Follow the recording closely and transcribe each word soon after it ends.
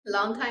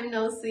Long time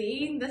no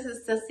see. This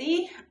is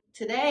Sissy.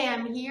 Today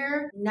I'm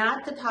here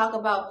not to talk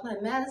about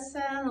plant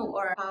medicine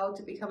or how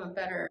to become a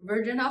better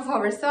version of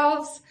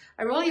ourselves.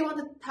 I really want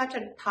to touch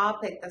a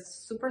topic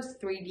that's super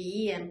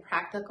 3D and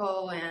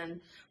practical and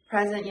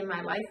present in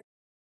my life.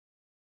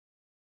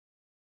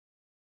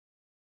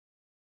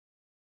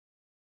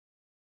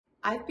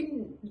 I've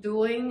been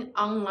doing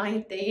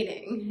online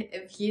dating,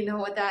 if you know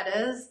what that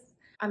is.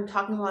 I'm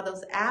talking about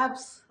those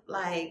apps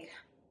like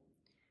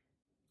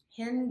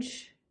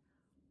Hinge,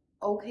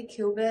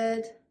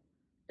 Okcupid,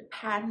 the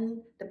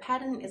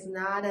pattern is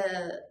not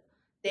a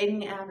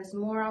dating app, it's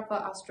more of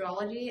an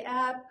astrology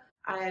app.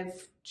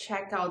 I've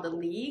checked out the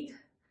league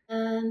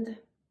and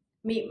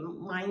Meet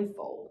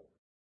Mindful.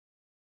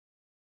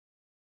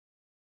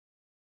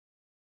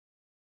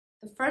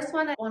 The first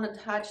one I want to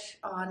touch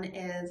on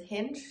is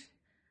Hinge.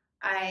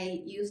 I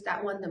use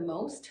that one the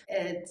most.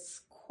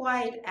 It's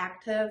quite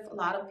active, a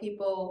lot of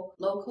people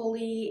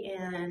locally,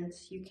 and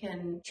you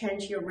can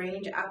change your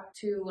range up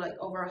to like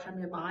over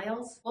 100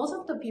 miles. Most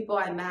of the people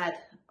I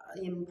met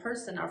in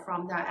person are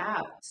from that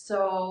app.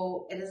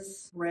 So it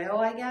is real,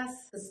 I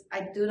guess, because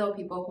I do know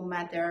people who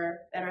met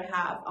their better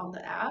half on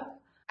the app.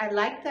 I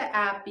like the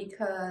app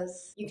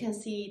because you can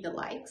see the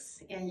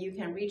likes and you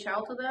can reach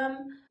out to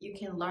them. You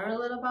can learn a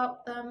little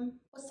about them.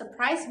 What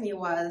surprised me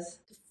was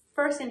the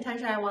first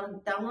intention I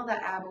wanted to download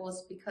that app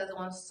was because I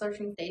was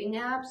searching dating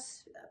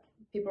apps.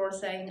 People were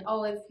saying,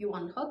 oh, if you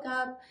want to hook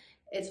up,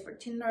 it's for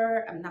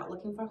Tinder. I'm not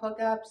looking for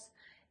hookups.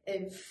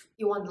 If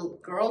you want the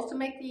girls to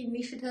make the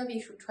initiative,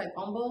 you should try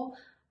Bumble.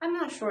 I'm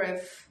not sure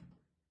if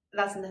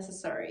that's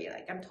necessary.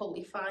 Like, I'm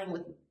totally fine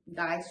with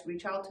guys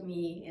reach out to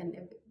me, and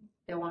if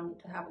they want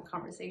to have a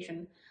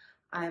conversation,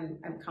 I'm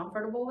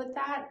comfortable with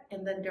that.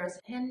 And then there's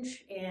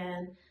Hinge,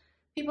 and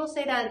people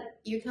say that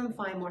you can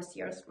find more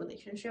serious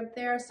relationship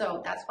there.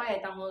 So that's why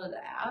I downloaded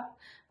the app.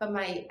 But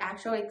my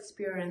actual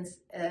experience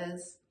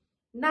is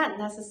not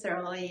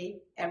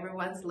necessarily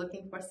everyone's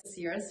looking for a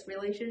serious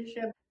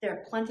relationship. There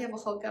are plenty of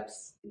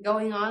hookups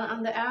going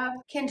on the app.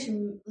 Can't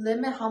you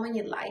limit how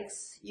many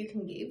likes you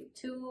can give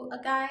to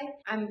a guy?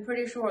 I'm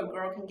pretty sure a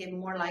girl can give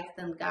more likes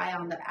than a guy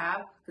on the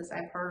app because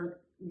I've heard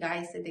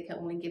guys say they can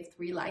only give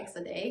 3 likes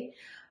a day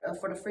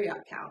for the free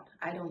account.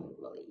 I don't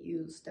really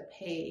use the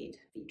paid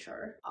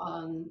feature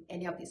on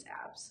any of these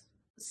apps.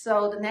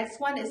 So the next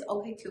one is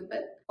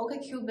OkCupid.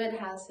 OkCupid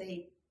has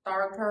a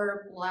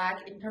darker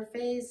black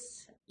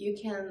interface. You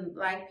can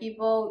like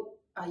people,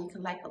 you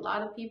can like a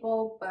lot of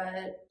people,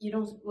 but you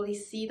don't really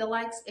see the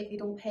likes if you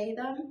don't pay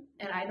them.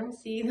 And I don't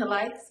see the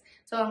likes.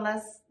 So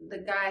unless the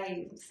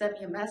guy sent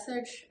me a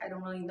message, I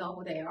don't really know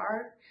who they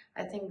are.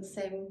 I think the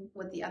same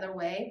with the other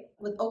way.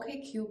 With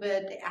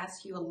OkCupid, they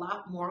ask you a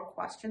lot more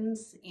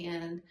questions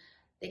and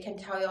they can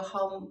tell you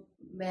how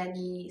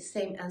many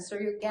same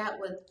answer you get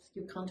with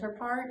your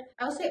counterpart.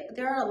 I would say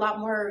there are a lot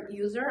more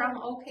user on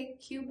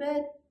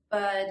OkCupid,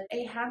 but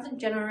it hasn't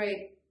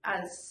generated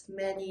as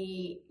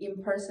many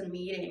in-person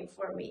meeting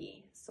for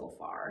me so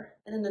far.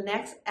 And then the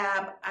next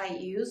app I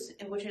use,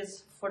 and which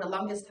is for the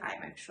longest time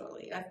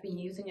actually, I've been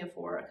using it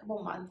for a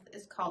couple months,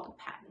 is called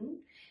Pattern.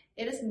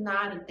 It is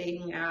not a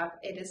dating app,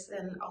 it is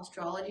an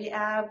astrology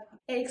app.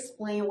 It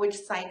explains which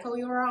cycle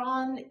you're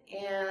on,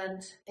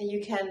 and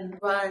you can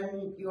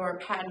run your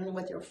pattern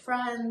with your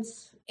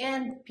friends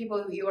and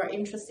people you are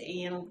interested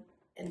in.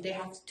 And they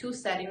have 2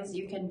 settings.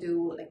 You can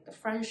do like the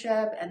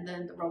friendship and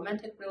then the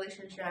romantic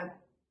relationship.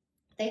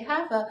 They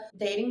have a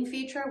dating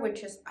feature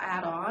which is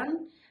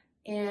add-on,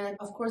 and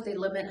of course they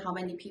limit how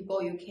many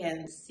people you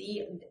can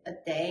see a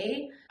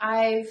day.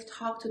 I've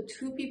talked to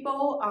 2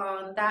 people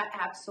on that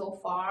app so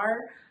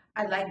far.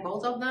 I like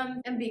both of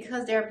them, and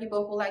because there are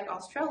people who like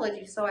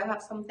astrology, so I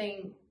have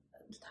something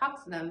to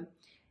talk to them.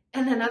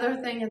 And another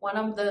thing is one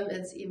of them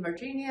is in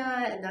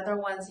Virginia, another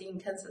one's in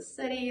Kansas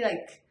City.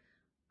 Like,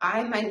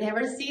 I might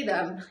never see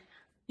them,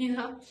 you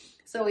know?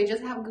 So we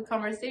just have a good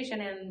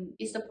conversation and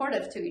be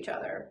supportive to each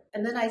other.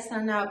 And then I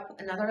signed up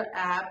another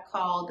app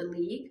called The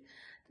League.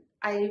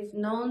 I've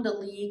known the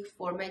league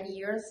for many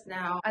years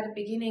now. At the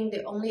beginning,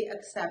 they only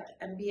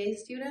accept MBA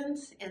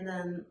students, and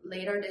then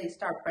later they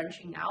start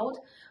branching out.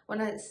 When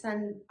I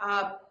signed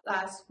up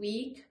last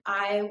week,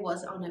 I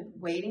was on a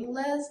waiting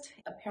list.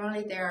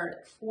 Apparently, there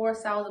are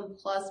 4,000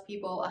 plus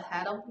people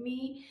ahead of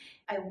me.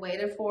 I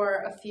waited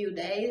for a few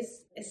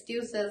days. It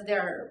still says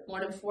there are more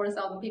than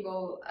 4,000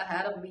 people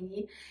ahead of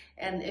me.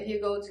 And if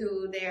you go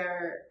to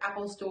their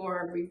Apple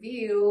Store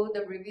review,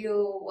 the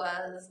review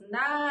was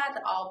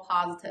not all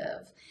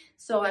positive.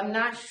 So I'm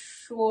not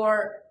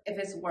sure if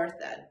it's worth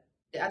it.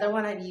 The other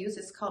one I've used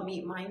is called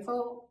Meet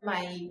Mindful.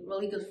 My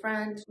really good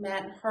friend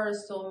met her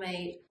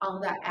soulmate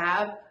on that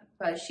app,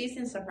 but she's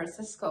in San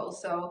Francisco,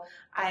 so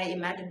I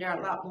imagine there are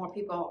a lot more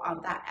people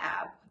on that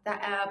app.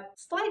 That app,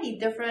 slightly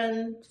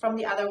different from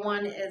the other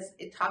one, is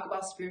it talks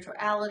about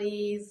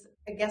spiritualities.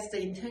 I guess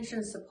the intention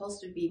is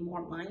supposed to be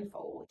more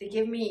mindful. They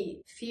give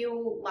me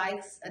few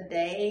likes a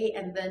day,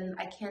 and then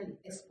I can't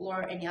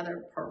explore any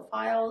other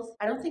profiles.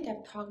 I don't think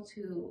I've talked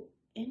to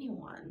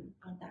anyone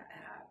on that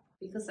app.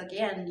 because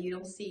again, you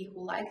don't see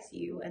who likes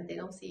you and they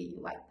don't see you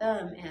like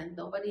them, and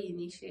nobody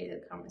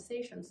initiated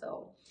conversation.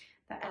 So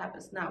the app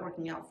is not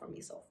working out for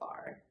me so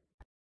far.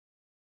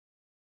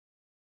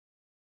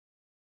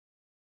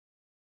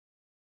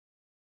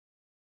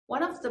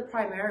 One of the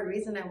primary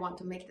reasons I want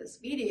to make this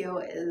video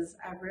is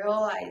I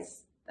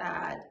realized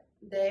that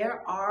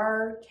there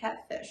are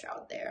catfish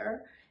out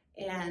there,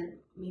 and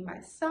me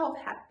myself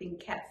have been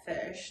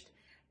catfished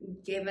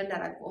given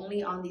that I'm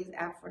only on these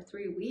apps for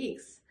 3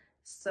 weeks.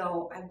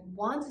 So I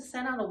want to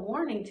send out a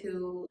warning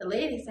to the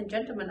ladies and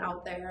gentlemen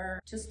out there,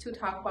 just to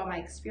talk about my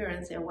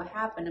experience and what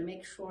happened, and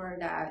make sure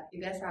that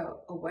you guys are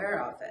aware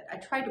of it. I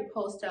tried to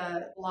post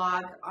a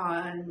blog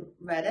on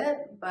Reddit,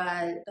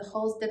 but the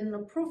host didn't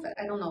approve it.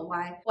 I don't know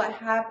why. What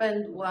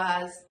happened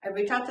was I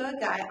reached out to a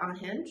guy on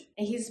Hinge,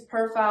 and his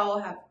profile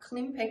have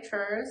clean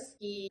pictures.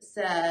 He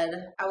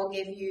said, I will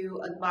give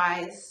you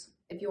advice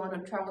if you want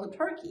to travel to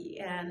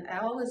Turkey. And I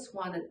always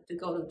wanted to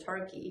go to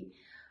Turkey.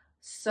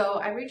 So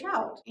I reached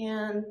out,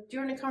 and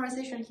during the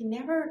conversation, he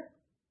never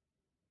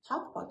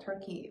talked about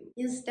Turkey.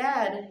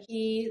 Instead,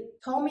 he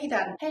told me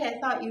that, hey, I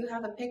thought you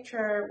have a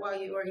picture while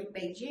you were in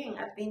Beijing.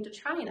 I've been to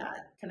China.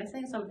 Can I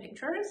send some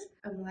pictures?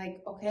 I'm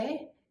like,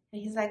 okay.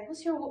 And he's like,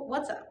 what's your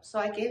WhatsApp? So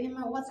I gave him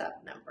my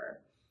WhatsApp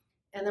number.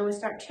 And then we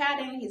start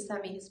chatting. He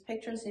sent me his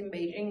pictures in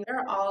Beijing.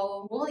 They're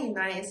all really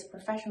nice,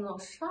 professional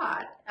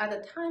shot. At the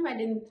time, I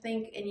didn't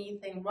think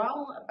anything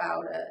wrong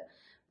about it,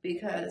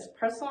 because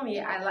personally,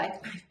 I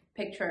like my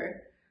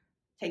picture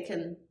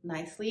taken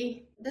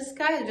nicely. This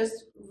guy is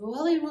just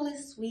really, really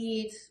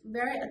sweet,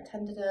 very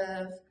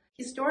attentive.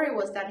 His story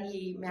was that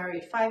he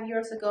married 5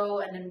 years ago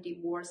and then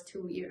divorced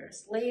 2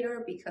 years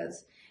later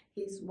because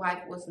his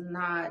wife was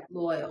not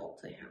loyal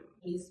to him.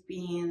 He's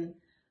been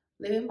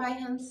living by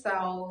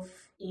himself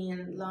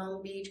in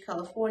Long Beach,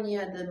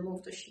 California, then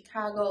moved to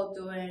Chicago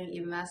doing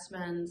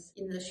investments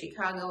in the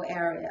Chicago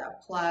area,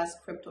 plus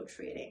crypto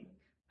trading.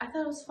 I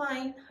thought it was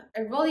fine.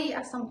 I really,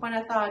 at some point,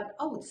 I thought,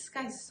 oh, this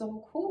guy's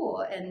so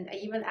cool. And I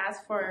even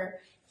asked for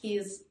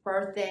his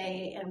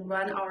birthday and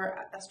run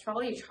our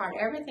astrology chart.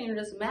 Everything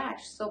just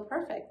matched so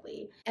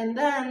perfectly. And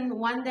then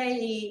one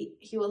day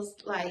he was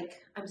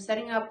like, I'm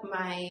setting up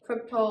my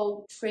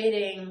crypto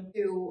trading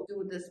to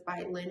do this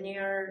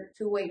bilinear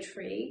two-way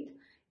trade.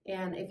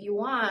 And if you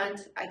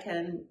want, I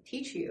can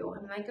teach you.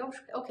 I'm like, oh,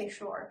 okay,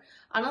 sure.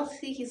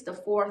 Honestly, he's the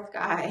fourth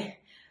guy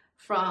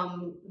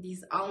from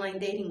these online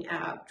dating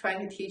app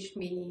trying to teach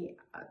me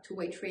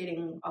two-way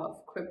trading of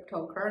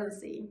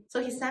cryptocurrency.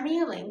 So he sent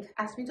me a link,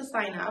 asked me to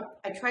sign up.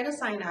 I tried to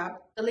sign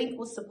up. The link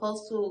was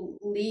supposed to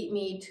lead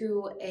me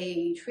to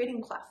a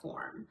trading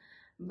platform,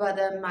 but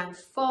then my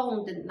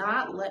phone did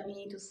not let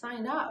me to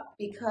sign up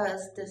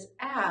because this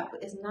app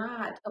is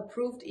not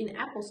approved in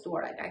Apple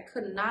Store. Like, I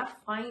could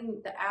not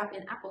find the app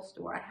in Apple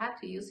Store. I had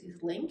to use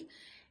his link.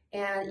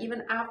 And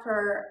even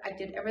after I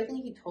did everything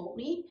he told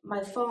me,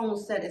 my phone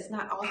said it's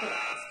not authorized.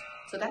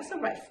 So that's a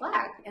red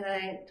flag. And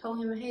I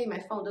told him, hey, my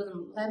phone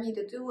doesn't let me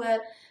to do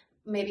it.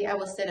 Maybe I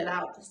will sit it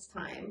out this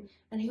time.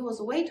 And he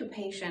was way too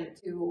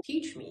patient to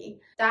teach me.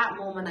 That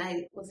moment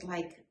I was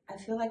like, I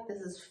feel like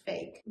this is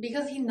fake.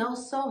 Because he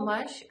knows so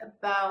much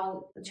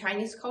about the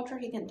Chinese culture.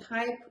 He can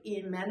type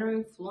in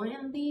Mandarin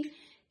fluently.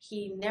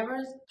 He never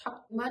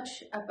talked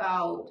much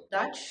about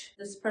Dutch.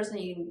 This person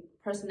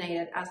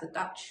impersonated as a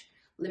Dutch,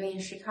 living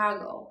in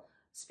Chicago,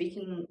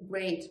 speaking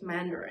great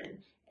Mandarin,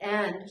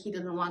 and he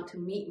didn't want to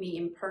meet me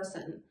in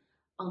person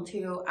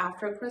until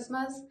after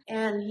Christmas,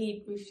 and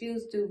he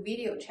refused to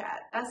video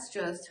chat. That's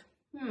just,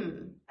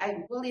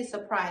 I'm really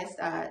surprised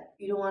that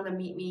you don't want to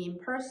meet me in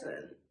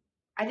person.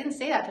 I didn't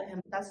say that to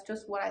him. That's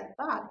just what I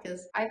thought,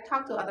 because I've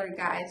talked to other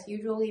guys.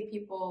 Usually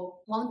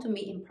people want to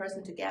meet in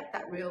person to get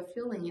that real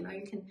feeling. You know,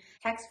 you can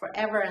text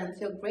forever and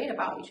feel great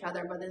about each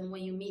other, but then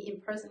when you meet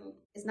in person,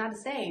 it's not the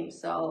same.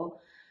 So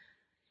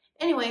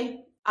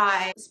anyway,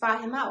 I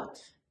spot him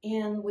out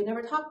and we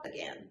never talked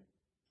again.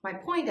 My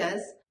point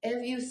is,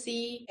 if you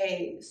see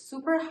a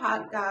super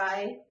hot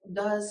guy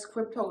does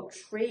crypto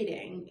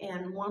trading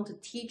and want to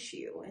teach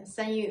you and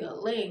send you a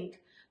link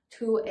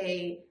to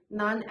a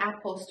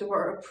non-Apple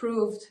Store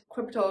approved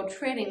crypto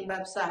trading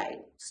website,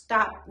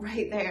 stop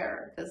right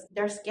there, because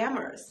they're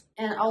scammers.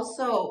 And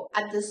also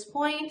at this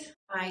point,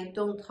 I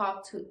don't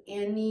talk to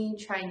any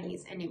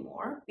Chinese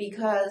anymore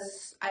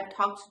because I've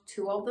talked to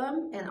 2 of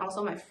them, and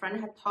also my friend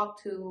had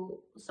talked to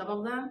some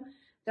of them.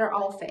 They're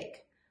all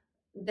fake.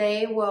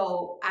 They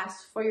will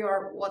ask for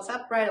your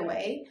WhatsApp right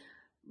away.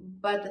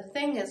 But the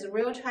thing is,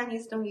 real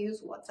Chinese don't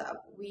use WhatsApp.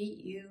 We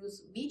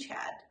use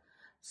WeChat.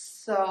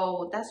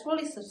 So that's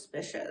really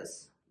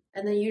suspicious.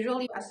 And then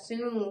usually as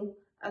soon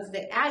as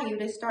they add you,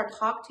 they start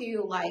talk to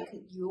you like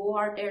you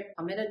are their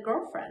committed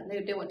girlfriend.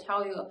 They will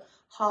tell you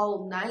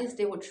how nice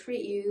they will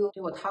treat you.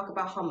 They will talk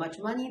about how much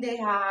money they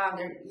have.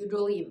 They're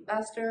usually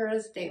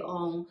investors. They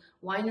own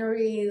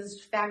wineries,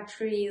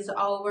 factories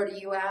all over the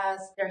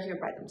US. They're here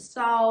by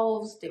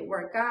themselves. They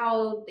work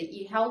out. They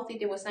eat healthy.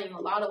 They will send you a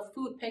lot of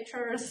food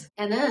pictures.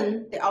 And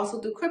then they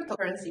also do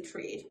cryptocurrency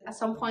trade. At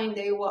some point,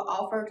 they will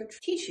offer to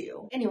teach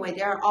you. Anyway,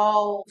 they're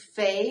all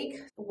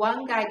fake.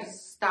 One guy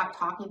just stopped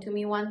talking to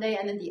me one day,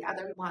 and then the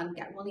other one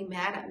got really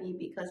mad at me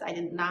because I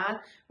did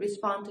not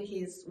respond to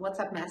his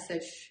WhatsApp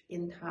message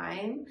in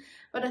time.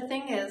 But the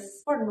thing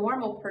is, for a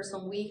normal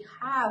person, we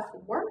have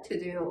work to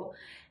do.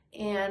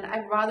 And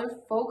I'd rather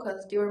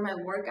focus during my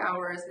work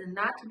hours and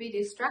not to be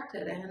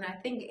distracted. And I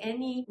think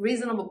any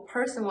reasonable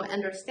person will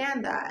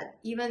understand that.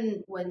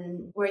 Even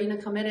when we're in a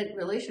committed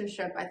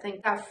relationship, I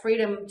think that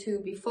freedom to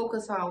be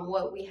focused on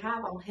what we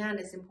have on hand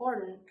is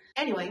important.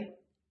 Anyway,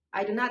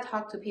 I do not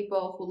talk to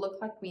people who look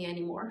like me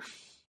anymore.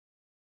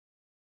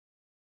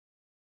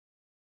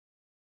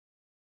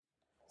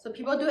 So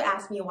people do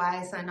ask me why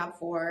I signed up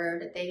for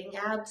the dating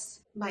apps.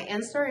 My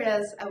answer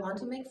is I want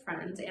to make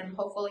friends and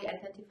hopefully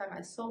identify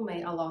my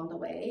soulmate along the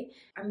way.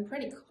 I'm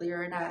pretty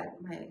clear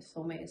that my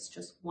soulmate is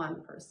just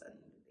one person.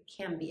 It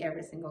can't be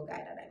every single guy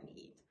that I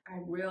meet.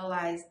 I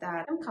realize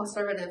that I'm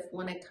conservative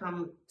when it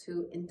comes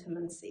to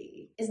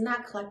intimacy. It's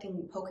not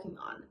collecting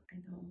Pokemon. I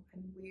know,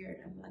 I'm weird.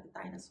 I'm like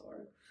a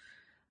dinosaur.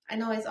 I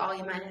know it's all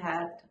in my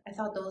head. I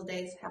thought those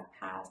days have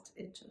passed.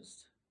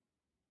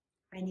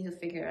 I need to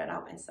figure it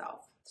out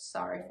myself.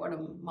 Sorry for the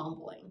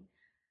mumbling.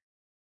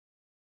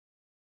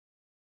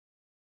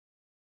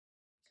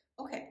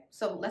 Okay,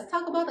 so let's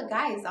talk about the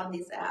guys on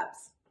these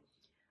apps.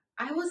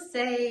 I would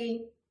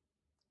say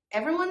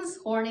everyone's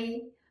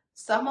horny.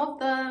 Some of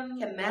them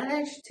can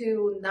manage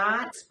to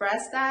not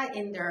express that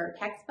in their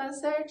text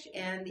message,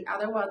 and the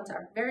other ones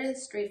are very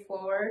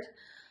straightforward.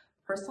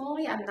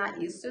 Personally, I'm not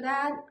used to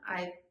that.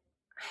 I've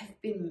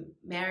been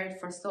married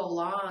for so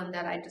long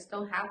that I just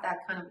don't have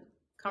that kind of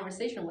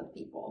conversation with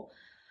people.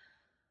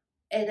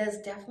 It is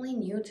definitely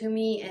new to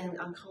me and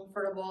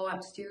uncomfortable.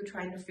 I'm still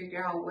trying to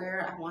figure out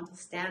where I want to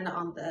stand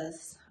on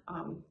this.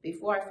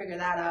 Before I figure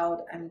that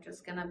out, I'm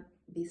just gonna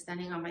be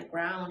standing on my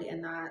ground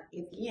and not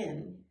give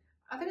in.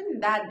 Other than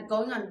that,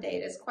 going on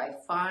date is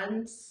quite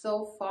fun.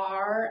 So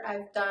far,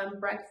 I've done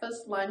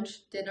breakfast,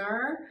 lunch,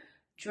 dinner,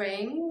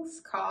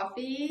 drinks,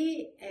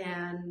 coffee,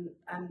 and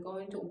I'm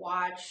going to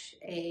watch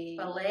a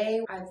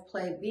ballet. I've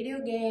played video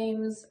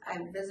games.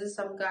 I've visited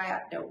some guy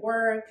at their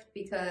work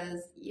because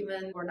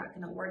even we're not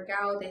gonna work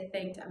out, they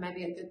think I might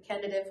be a good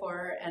candidate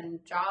for a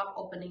job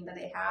opening that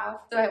they have.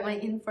 So I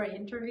went in for an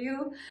interview.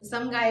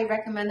 Some guy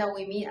recommended that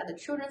we meet at the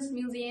children's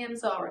museum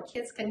so our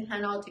kids can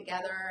hang out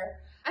together.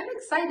 I'm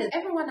excited.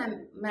 Everyone I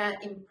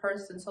met in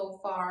person so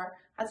far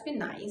has been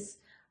nice.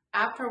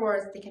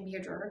 Afterwards, they can be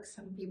a jerk.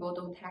 Some people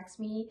don't text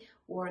me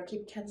or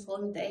keep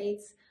canceling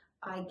dates.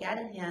 I get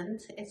a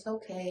hint. It's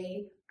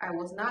okay. I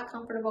was not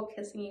comfortable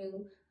kissing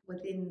you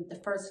within the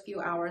first few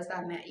hours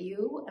I met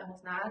you. I was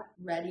not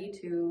ready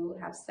to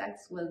have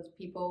sex with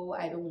people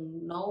I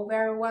don't know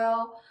very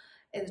well.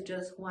 It's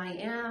just who I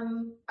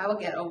am. I will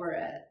get over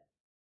it.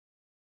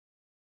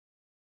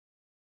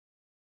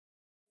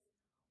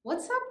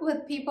 What's up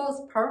with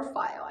people's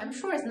profile? I'm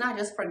sure it's not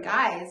just for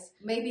guys.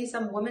 Maybe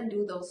some women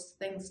do those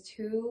things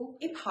too.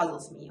 It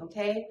puzzles me,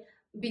 okay?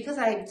 Because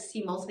I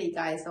see mostly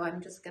guys, so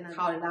I'm just gonna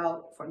call it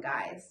out for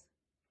guys.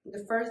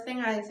 The first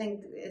thing I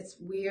think is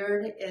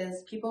weird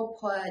is people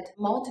put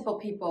multiple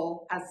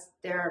people as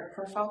their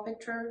profile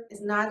picture.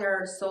 It's not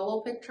their solo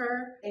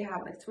picture. They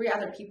have like three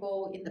other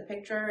people in the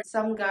picture.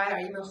 Some guy are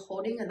even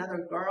holding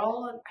another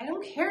girl. I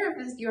don't care if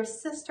it's your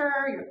sister,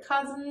 your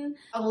cousin,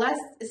 unless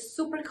it's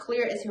super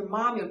clear it's your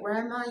mom, your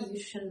grandma,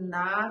 you should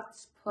not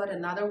put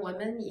another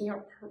woman in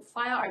your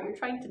profile. Are you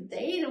trying to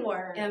date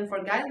or? And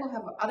for guys who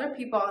have other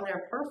people on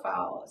their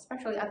profile,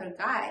 especially other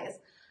guys,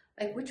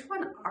 like which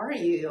one are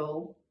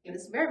you?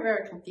 It's very,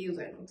 very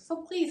confusing.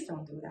 So please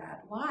don't do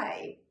that.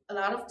 Why? A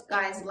lot of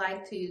guys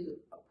like to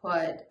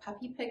put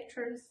puppy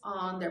pictures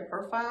on their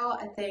profile.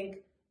 I think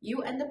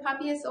you and the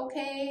puppy is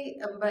okay,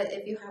 but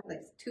if you have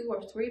like 2 or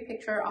 3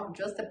 pictures of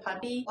just a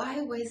puppy,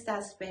 why waste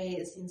that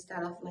space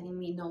instead of letting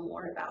me know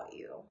more about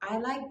you? I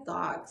like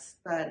dogs,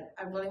 but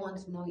I really want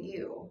to know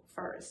you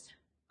first.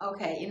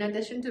 Okay, in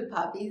addition to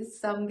puppies,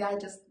 some guy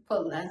just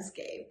put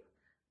landscape,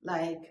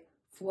 like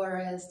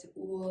forest,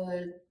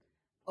 wood,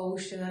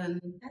 ocean.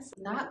 That's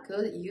not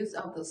good use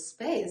of the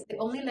space. They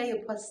only let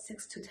you put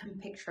 6 to 10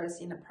 pictures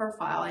in a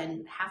profile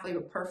and half of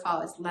your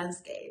profile is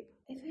landscape.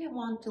 If I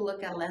want to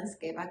look at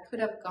landscape, I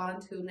could have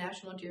gone to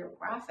National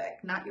Geographic,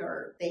 not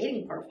your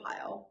dating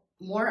profile.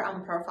 More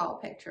on profile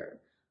picture.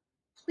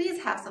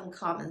 Please have some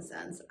common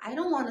sense. I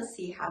don't want to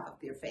see half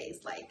of your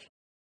face, like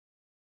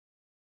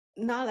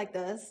not like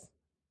this.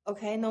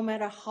 Okay, no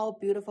matter how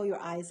beautiful your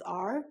eyes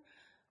are,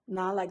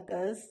 not like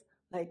this.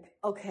 Like,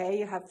 okay,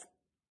 you have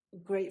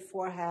great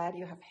forehead,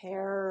 you have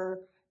hair,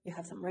 you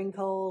have some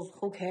wrinkles,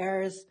 who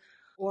cares?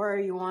 Or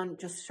you want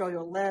just show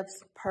your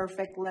lips,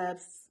 perfect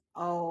lips,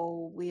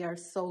 Oh, we are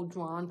so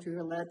drawn to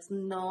your lips.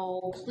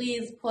 No,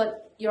 please put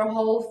your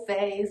whole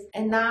face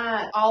and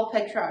not all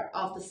picture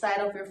of the side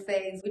of your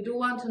face. We do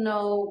want to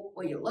know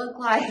what you look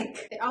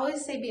like. They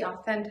always say be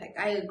authentic.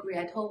 I agree.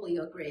 I totally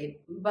agree.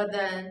 But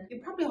then you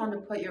probably want to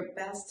put your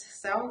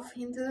best self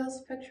into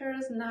those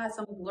pictures, not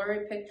some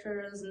blurry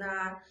pictures,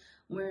 not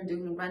when you're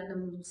doing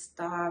random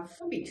stuff.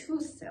 Don't be too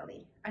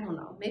silly. I don't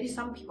know. Maybe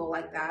some people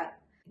like that.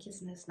 I guess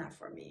that's not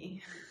for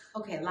me.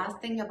 Okay,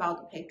 last thing about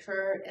the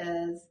picture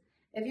is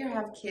if you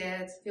have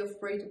kids, feel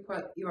free to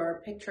put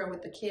your picture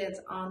with the kids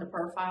on the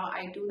profile.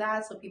 I do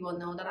that so people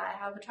know that I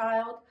have a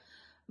child.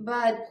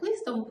 But please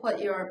don't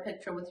put your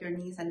picture with your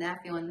niece and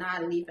nephew and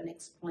not leave an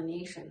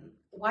explanation.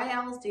 Why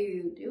else do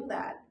you do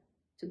that?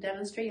 To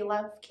demonstrate you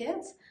love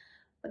kids?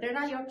 But they're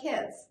not your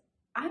kids.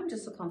 I'm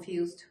just so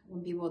confused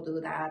when people do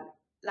that.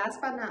 Last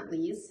but not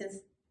least,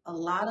 since a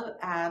lot of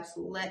apps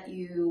let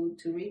you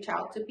to reach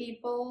out to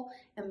people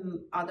and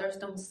others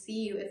don't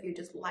see you if you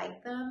just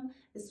like them,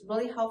 it's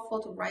really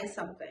helpful to write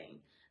something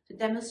to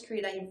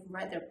demonstrate that you've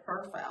read their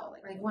profile.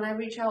 Like when I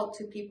reach out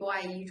to people,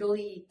 I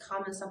usually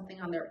comment something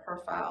on their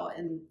profile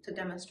and to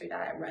demonstrate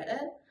that I read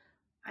it.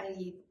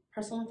 I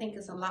personally think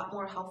it's a lot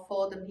more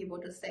helpful than people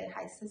just say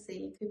hi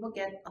sissy. People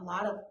get a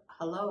lot of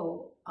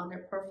hello on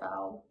their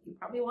profile. You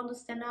probably want to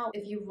stand out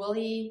if you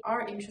really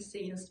are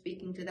interested in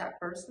speaking to that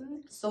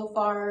person. So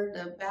far,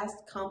 the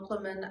best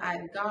compliment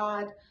I've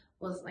got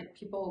was like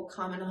people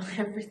comment on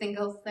every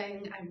single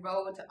thing I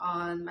wrote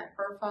on my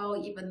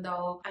profile. Even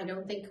though I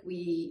don't think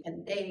we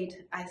can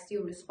date, I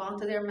still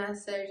respond to their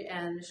message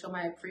and show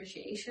my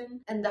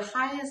appreciation. And the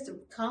highest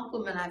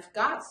compliment I've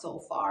got so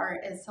far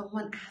is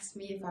someone asked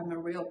me if I'm a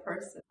real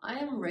person. I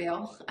am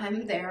real.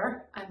 I'm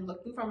there. I'm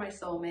looking for my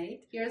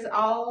soulmate. Here's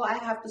all I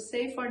have to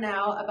say for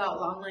now about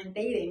online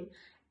dating.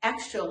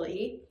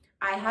 Actually,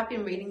 I have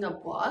been reading a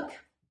book.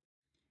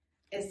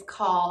 It's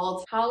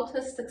called How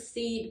to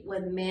Succeed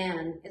with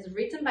Man. It's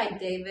written by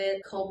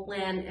David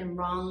Copeland and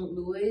Ron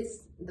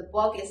Lewis. The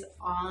book is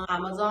on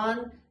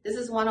Amazon. This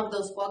is one of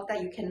those books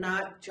that you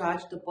cannot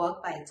judge the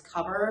book by its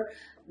cover.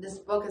 This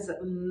book is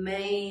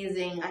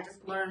amazing. I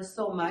just learned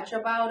so much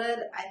about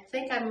it. I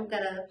think I'm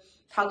gonna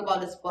talk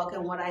about this book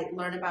and what I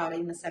learned about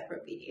it in a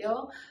separate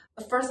video.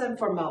 But first and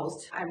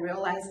foremost, I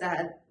realized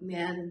that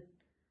men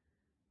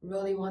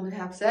really want to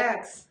have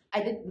sex.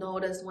 I did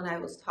notice when I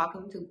was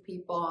talking to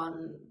people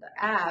on the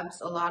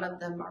apps, a lot of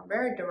them are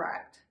very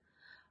direct.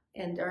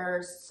 And there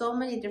are so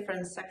many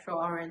different sexual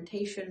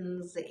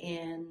orientations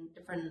and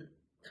different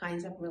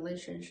kinds of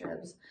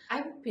relationships.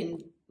 I've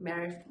been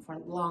married for a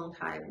long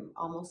time,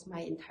 almost my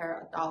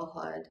entire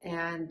adulthood,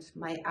 and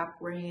my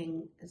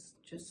upbringing is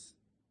just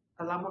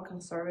a lot more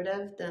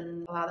conservative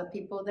than a lot of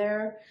people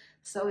there.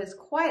 So it's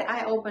quite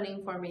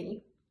eye-opening for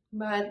me.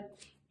 But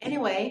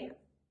anyway,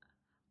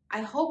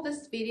 I hope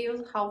this video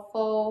is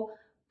helpful.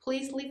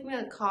 Please leave me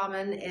a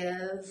comment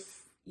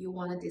if you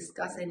want to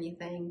discuss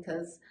anything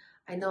because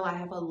I know I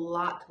have a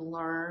lot to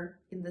learn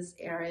in this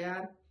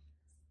area.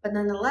 But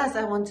nonetheless,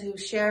 I want to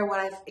share what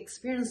I've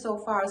experienced so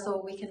far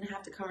so we can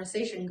have the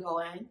conversation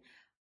going.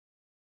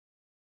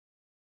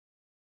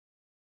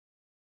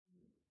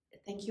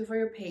 Thank you for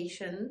your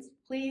patience.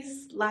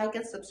 Please like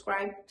and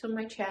subscribe to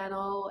my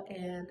channel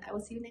and I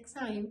will see you next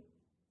time.